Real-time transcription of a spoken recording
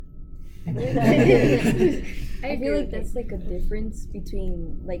I feel like that's like a difference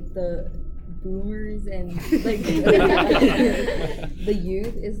between like the boomers and like the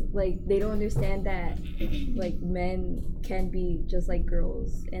youth is like they don't understand that like men can be just like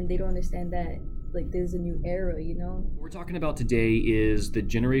girls, and they don't understand that like there's a new era, you know? What we're talking about today is the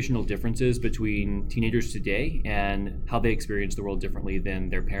generational differences between teenagers today and how they experience the world differently than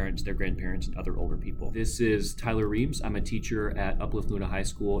their parents, their grandparents, and other older people. This is Tyler Reams. I'm a teacher at Uplift Luna High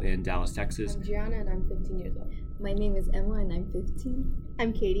School in Dallas, Texas. I'm Gianna, and I'm 15 years old. My name is Emma, and I'm 15.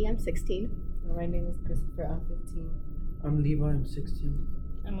 I'm Katie, I'm 16. My name is Christopher, I'm 15. I'm Levi, I'm 16.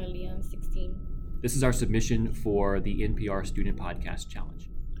 I'm Aaliyah, I'm 16. This is our submission for the NPR Student Podcast Challenge.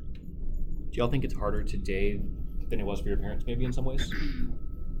 Do y'all think it's harder today than it was for your parents, maybe in some ways?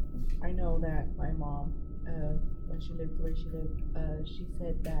 I know that my mom, when she lived where she lived, she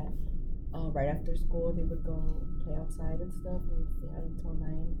said that right after school they would go play outside and stuff, and we'd stay out until 9.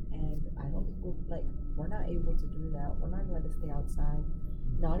 And I don't think we're not able to do that. We're not allowed to stay outside,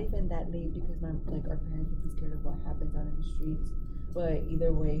 not even that late, because our parents would be scared of what happens out in the streets. But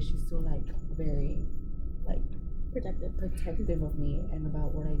either way, she's still very protective of me and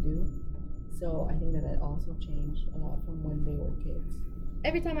about what I do. So I think that it also changed a lot from when they were kids.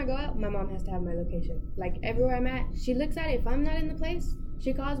 Every time I go out, my mom has to have my location. Like, everywhere I'm at, she looks at it. If I'm not in the place,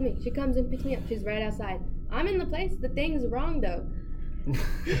 she calls me. She comes and picks me up. She's right outside. I'm in the place. The thing's wrong, though.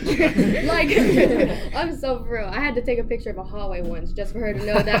 I'm so for real. I had to take a picture of a hallway once just for her to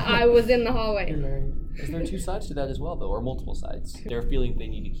know that I was in the hallway. Is there two sides to that as well, though, or multiple sides? They're feeling they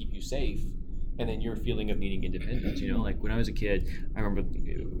need to keep you safe, and then your feeling of needing independence, you know? Like when I was a kid, I remember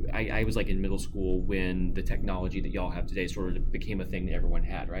I was like in middle school when the technology that y'all have today sort of became a thing that everyone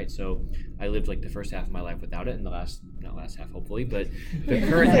had, right? So I lived like the first half of my life without it, and not last half hopefully, but the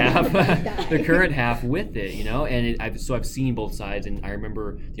current half with it, you know? And I've seen both sides, and I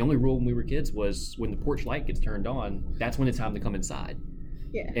remember the only rule when we were kids was when the porch light gets turned on, that's when it's time to come inside.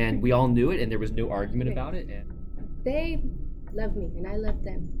 Yeah. And we all knew it, and there was no argument about it. And they love me, and I love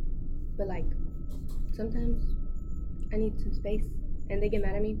them. But sometimes I need some space, and they get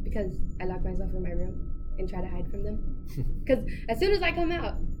mad at me because I lock myself in my room and try to hide from them. Because as soon as I come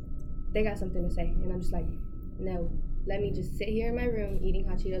out, they got something to say, and I'm just like, no, let me just sit here in my room eating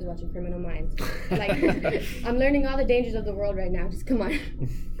hot Cheetos, watching Criminal Minds. I'm learning all the dangers of the world right now. Just come on.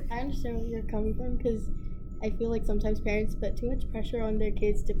 I understand where you're coming from, because I feel like sometimes parents put too much pressure on their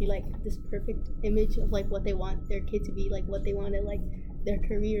kids to be this perfect image of what they want their kid to be, what they wanted their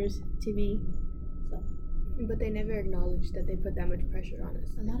careers to be. So, but they never acknowledge that they put that much pressure on us.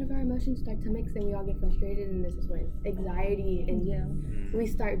 A lot of our emotions start to mix, and we all get frustrated, and this is when anxiety and we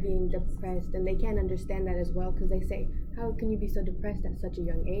start being depressed, and they can't understand that as well, because they say, how can you be so depressed at such a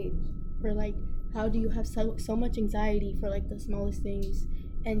young age? Or how do you have so much anxiety for the smallest things,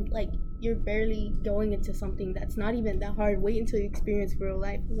 and you're barely going into something that's not even that hard. Wait until you experience real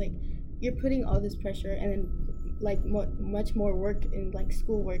life. You're putting all this pressure, and then much more work and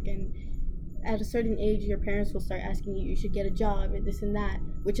schoolwork, and at a certain age your parents will start asking you should get a job and this and that,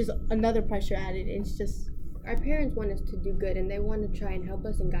 which is another pressure added. It's just, our parents want us to do good, and they want to try and help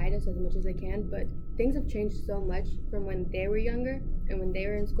us and guide us as much as they can, but things have changed so much from when they were younger and when they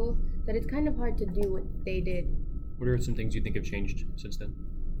were in school that it's kind of hard to do what they did. what are some things you think have changed since then?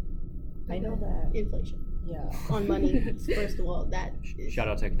 I know that inflation. Yeah. On money, first of all, that is, Shout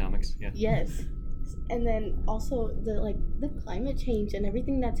out to economics. Yeah. yes. And then also the climate change and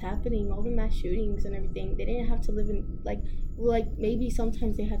everything that's happening, all the mass shootings and everything. They didn't have to live in maybe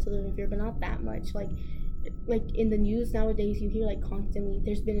sometimes they had to live in fear, but not that much. Like in the news nowadays, you hear constantly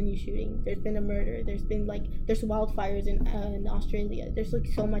there's been a new shooting, there's been a murder, there's been there's wildfires in Australia. There's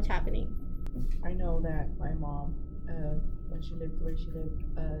so much happening. I know that my mom, when she lived where she lived,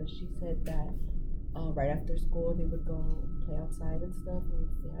 she said that right after school they would go play outside and stuff, and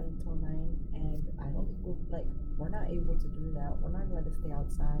we'd stay out until 9. And I don't think we're not able to do that. We're not allowed to stay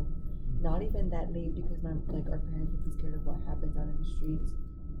outside, not even that late, because our parents would be scared of what happens out in the streets.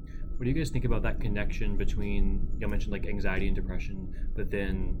 What do you guys think about that connection between, you mentioned anxiety and depression, but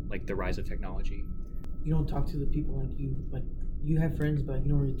then the rise of technology? You don't talk to the people you have friends, but you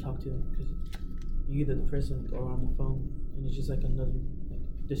don't really talk to them because you either depressed or on the phone, and it's just another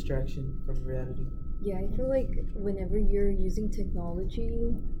distraction from reality. Yeah, I feel whenever you're using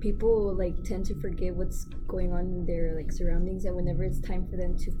technology, people tend to forget what's going on in their surroundings, and whenever it's time for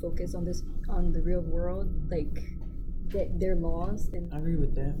them to focus on the real world, they're lost. And I agree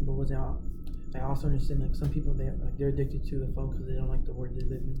with that, but I also understand some people they're addicted to the phone because they don't like the world they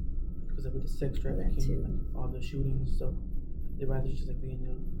live in, because with the sex trafficking and all the shootings, so they'd rather just be in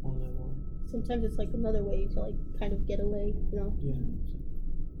their own world. Sometimes it's another way to kind of get away, Yeah.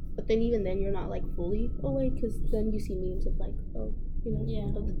 But then even then you're not like fully awake, because then you see memes of like, oh, you know, Yeah.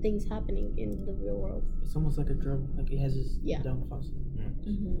 of the things happening in the real world. It's almost like a drug. Like it has its Yeah. downfalls.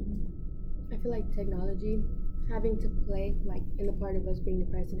 I feel like technology having to play like in the part of us being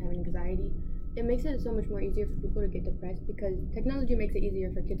depressed and having anxiety, it makes it so much more easier for people to get depressed because technology makes it easier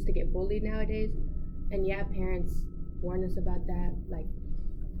for kids to get bullied nowadays. And yeah, parents warn us about that, like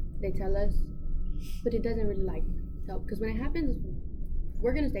they tell us, but it doesn't really like help because when it happens,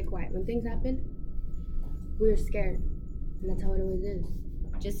 we're gonna stay quiet. When things happen, we're scared, and that's how it always is.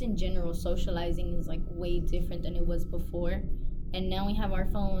 Just in general, socializing is like way different than it was before. And now we have our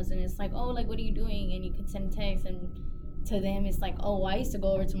phones, and it's like, oh, like, what are you doing? And you can send text, and to them, it's like, oh, I used to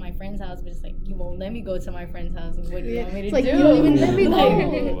go over to my friend's house, but it's like, you won't let me go to my friend's house. Like, what do you want me to It's like, do? you don't even let me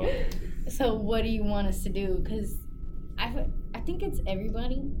Like, so what do you want us to do? Because I think it's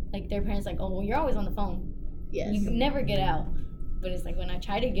everybody. Like, their parents like, oh, well, you're always on the phone. Yes. You never get out. But it's like, when I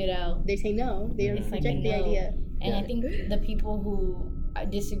try to get out, They say no. They It's like reject the no. idea. and I think the people who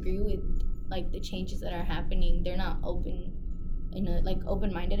disagree with like the changes that are happening, they're not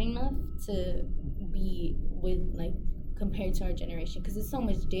open-minded enough to be with like compared to our generation because it's so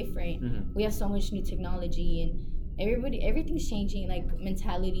much different. Mhm. We have so much new technology and everything's changing. Like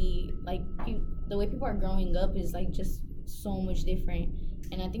mentality, like the way people are growing up is like just so much different.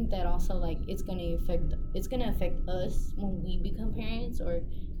 And I think that also like it's gonna affect us when we become parents or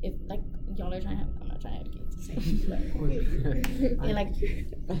if like y'all are trying to have, I'm not trying to have kids. But, yeah, like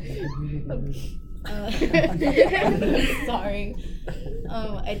sorry.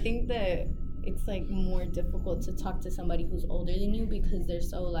 I think that it's like more difficult to talk to somebody who's older than you because they're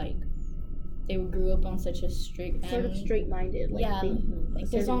so like they grew up on such a strict Sort of straight-minded. Like, yeah, like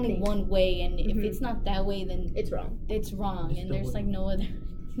there's certain only things. one way, and if Mhm. it's not that way, then It's wrong. it's wrong, It's and the there's way. like no other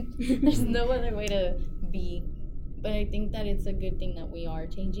there's no other way to be. But I think that it's a good thing that we are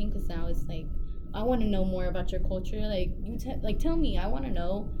changing because now it's like I want to know more about your culture. Like tell me, I want to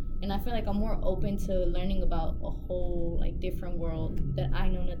know, and I feel like I'm more open to learning about a whole like different world that I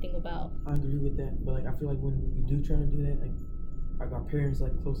know nothing about. I agree with that, but like I feel like when we do try to do that, like our parents,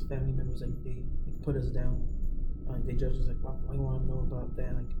 like close family members, like they like, put us down, like they judge us, like why you want to know about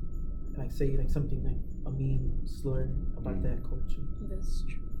that, like say like something like a mean slur about that culture. That's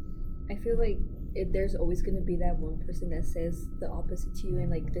true. I feel like there's always gonna be that one person that says the opposite to you and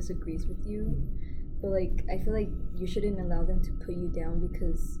like disagrees with you, but like I feel like you shouldn't allow them to put you down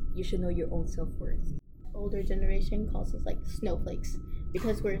because you should know your own self-worth. Older generation calls us like snowflakes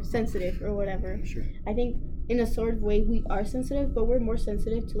because we're sensitive or whatever. Sure. I think in a sort of way we are sensitive, but we're more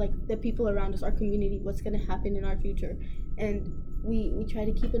sensitive to like the people around us, our community, what's gonna happen in our future, and we try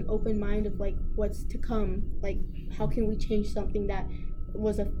to keep an open mind of like what's to come, like how can we change something that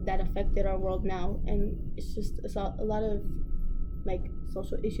that affected our world now, and it's a lot of like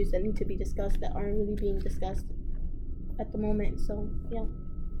social issues that need to be discussed that aren't really being discussed at the moment. So yeah.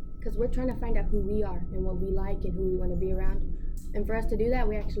 Because we're trying to find out who we are and what we like and who we want to be around. And for us to do that,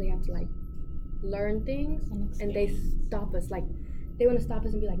 we actually have to like learn things, and they stop us. Like they want to stop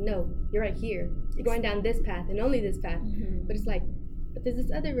us and be like, no, you're right here. You're going down this path and only this path. Mm-hmm. But it's like, but there's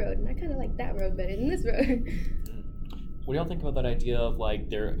this other road, and I kind of like that road better than this road. What do y'all think about that idea of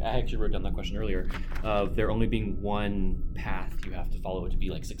like I actually wrote down that question earlier, of there only being one path you have to follow to be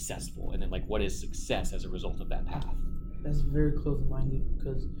like successful, and then like what is success as a result of that path? That's very close-minded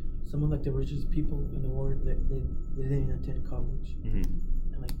because some of like the richest people in the world they didn't even attend college,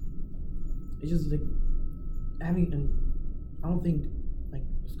 Mm-hmm. and like it's just like having. I don't think like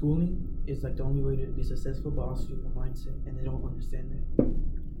schooling is like the only way to be successful, but also the mindset, and they don't understand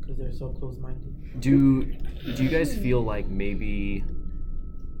that because they're so close-minded. Do you guys feel like maybe,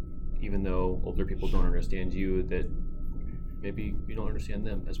 even though older people don't understand you, that maybe you don't understand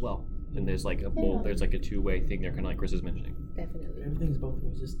them as well? And there's like there's like a two-way thing there, kind of like Chris is mentioning. Definitely. Everything's both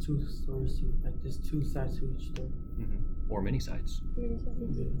ways. There's two stories to like. There's two sides to each story. Mm-hmm. Or many sides.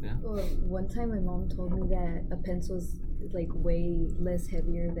 Yeah. Well, one time my mom told me that a pencil is like way less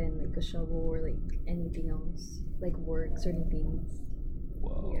heavier than like a shovel or like anything else, like work certain things.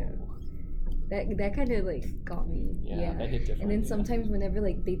 Whoa. Yeah. That kind of like got me. Yeah, that hit different. And then yeah. sometimes whenever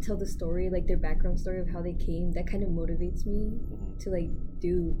like they tell the story, like their background story of how they came, that kind of motivates me Mhm. to like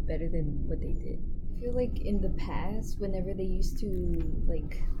do better than what they did. I feel like in the past, whenever they used to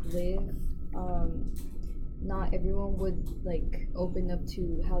like live, not everyone would like open up to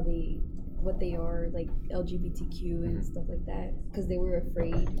what they are, like LGBTQ and stuff like that, because they were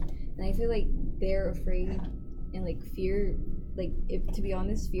afraid. And I feel like they're afraid and like fear, like if to be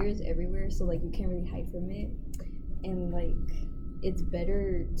honest, fear is everywhere, so like you can't really hide from it. And like it's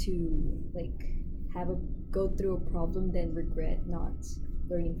better to like go through a problem than regret not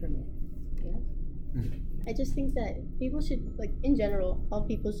learning from it. I just think that people should, like, in general, all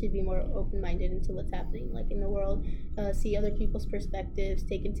people should be more open-minded into what's happening, like, in the world, see other people's perspectives,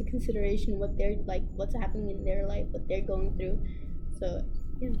 take into consideration what they're, like, what's happening in their life, what they're going through. So,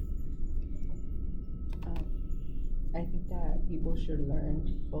 yeah. I think that people should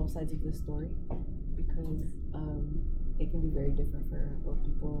learn both sides of the story because it can be very different for both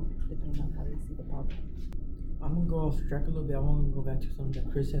people depending on how they see the problem. I'm gonna go off track a little bit. I want to go back to something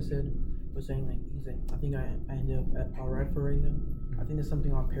that Chris has said. Was saying like he's like I think I ended up alright for right now. I think that's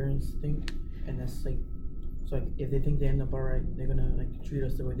something our parents think, and that's like so like if they think they end up alright, they're gonna like treat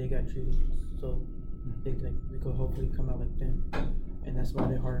us the way they got treated. So they like we could hopefully come out like them, and that's why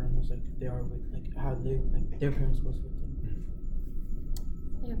they're harder on us like they are with like how they like their parents was with them.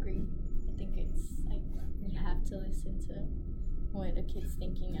 I agree. I think it's like you have to listen to what a kid's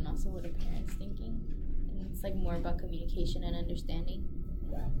thinking and also what a parent's thinking. And it's like more about communication and understanding.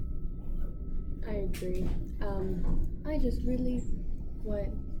 I agree. I just really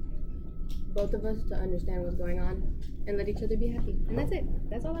want both of us to understand what's going on and let each other be happy. And that's it.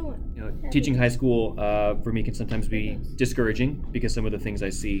 That's all I want. You know, teaching high school for me can sometimes be discouraging because some of the things I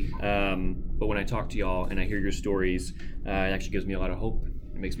see. But when I talk to y'all and I hear your stories, it actually gives me a lot of hope.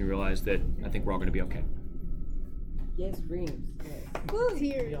 It makes me realize that I think we're all going to be okay. Yes, dreams. Yes.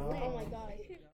 Tears. Oh my God.